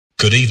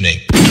Good evening.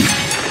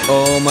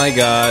 Oh my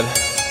god,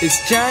 It's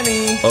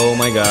Jonny. oh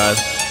my god,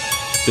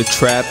 the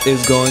trap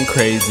is going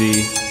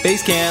crazy.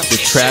 Base camp.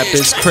 The trap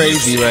is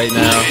crazy right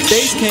now.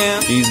 Base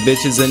camp. These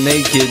bitches are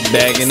naked,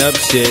 bagging up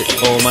shit.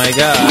 Oh my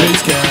god.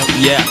 Base camp.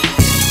 Yeah.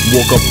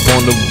 Woke up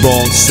on the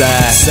wrong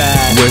side.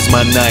 Where's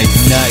my knife?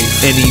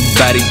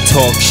 Anybody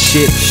talk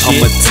shit,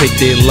 I'ma take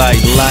their life.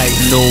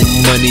 No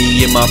money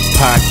in my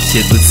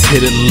pocket, let's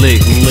hit a lick.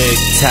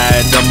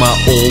 Tired of my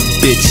old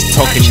bitch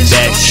talking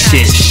that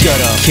shit. Shut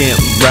up. Can't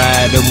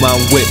ride on my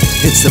whip,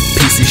 it's a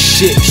piece of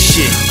shit.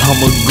 I'm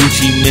a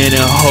Gucci man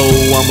and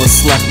hoe, I'ma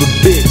slap a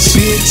bitch.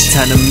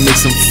 Time to make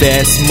some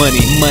fast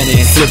money.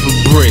 Flip a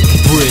brick.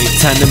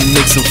 Time to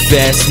make some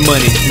fast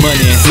money.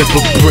 Flip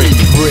a brick.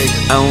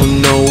 I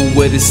don't know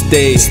where to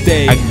stay.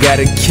 I got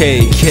a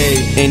K.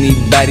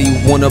 Anybody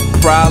want a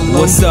problem?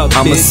 What's up,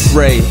 I'ma bitch?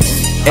 spray.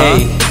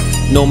 Hey,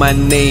 know my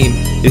name,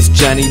 it's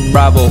Johnny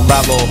Bravo.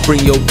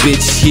 Bring your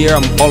bitch here,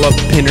 I'm all up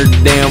in her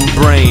damn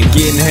brain.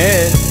 Getting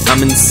head.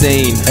 I'm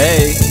insane.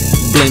 Hey.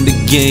 Blame the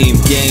game.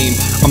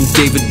 I'm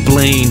David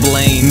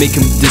Blaine. Make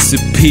him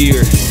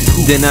disappear.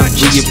 Then I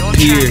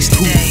reappear.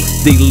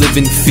 They live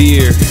in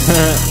fear.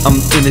 I'm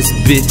in this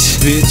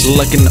bitch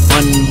like an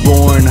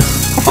unborn.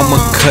 I'ma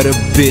cut a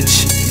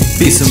bitch.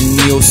 Get some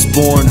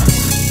Neosporin.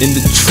 In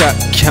the trap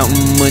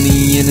counting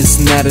money and it's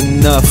not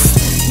enough.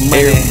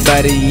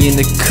 Everybody in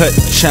the cut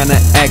tryna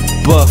act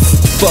buff.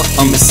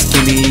 I'm a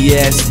skinny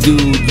ass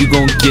dude, you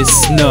gon' get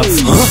snuffed.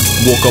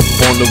 Woke up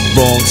on the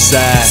wrong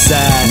side.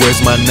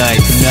 Where's my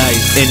knife?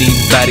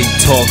 Anybody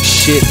talk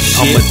shit,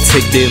 I'ma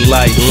take their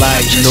life.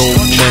 No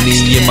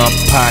money in my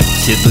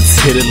pocket, let's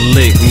hit a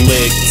lick.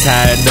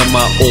 Tired of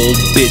my old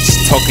bitch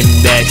talking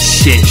that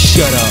shit.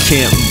 Shut up.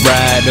 Can't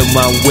ride on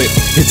my whip,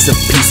 it's a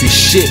piece of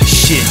shit.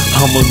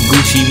 I'm a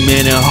Gucci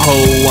man and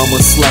hoe, I'ma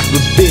slap a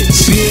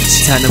bitch.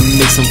 Time to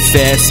make some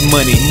fast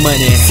money.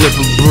 Flip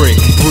a brick.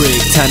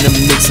 Time to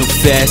make some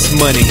fast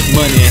money.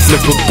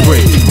 Flip a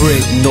brick.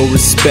 No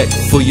respect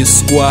for your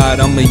squad,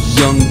 I'm a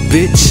young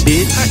bitch.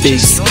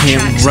 Base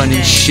camp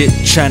running shit,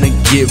 tryna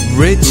get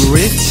rich.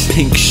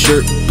 Pink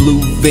shirt,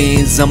 blue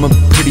Vans, I'm a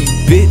pretty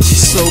bitch.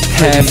 So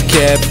half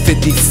cab,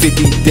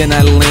 50-50, then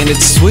I landed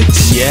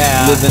switch.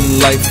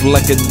 Living life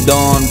like a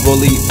dawn,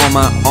 rollie on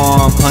my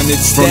arm. 100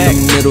 from the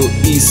Middle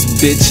East,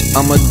 bitch,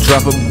 I'ma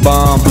drop a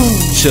bomb.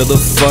 Chill the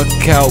fuck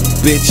out,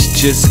 bitch,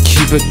 just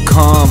keep it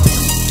calm.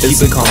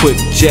 It's a quick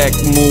jack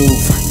move,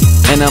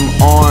 and I'm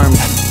armed.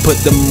 Put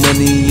the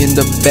money in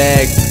the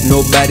bag,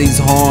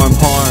 nobody's harmed.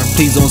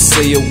 Please don't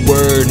say a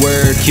word.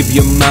 Keep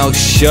your mouth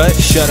shut.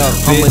 Shut up,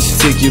 bitch. I'ma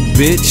take your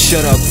bitch.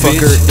 Shut up, fuck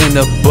her in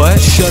the butt.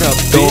 Shut up,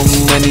 throw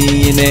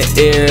money in the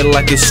air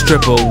like a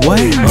stripper. What?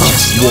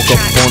 Woke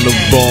up on the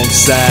wrong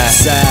side.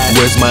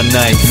 Where's my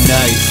knife?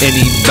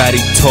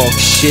 Anybody talk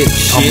shit,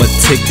 I'ma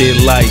take their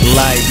life.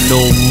 No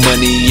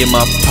money in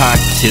my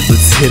pocket,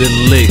 let's hit a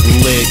lick.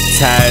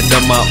 Tired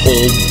of my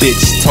old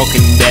bitch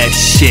talking that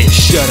shit.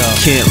 Shut up.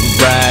 Can't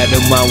ride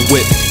on my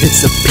whip,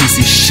 it's a piece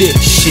of shit.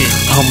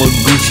 I'm a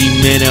Gucci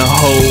man and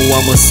hoe,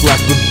 I'ma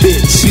slap a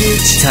bitch.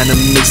 Time to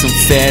make some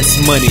fast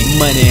money.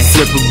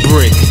 Flip a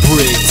brick.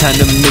 Time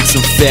to make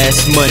some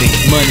fast money.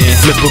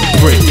 Flip a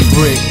brick.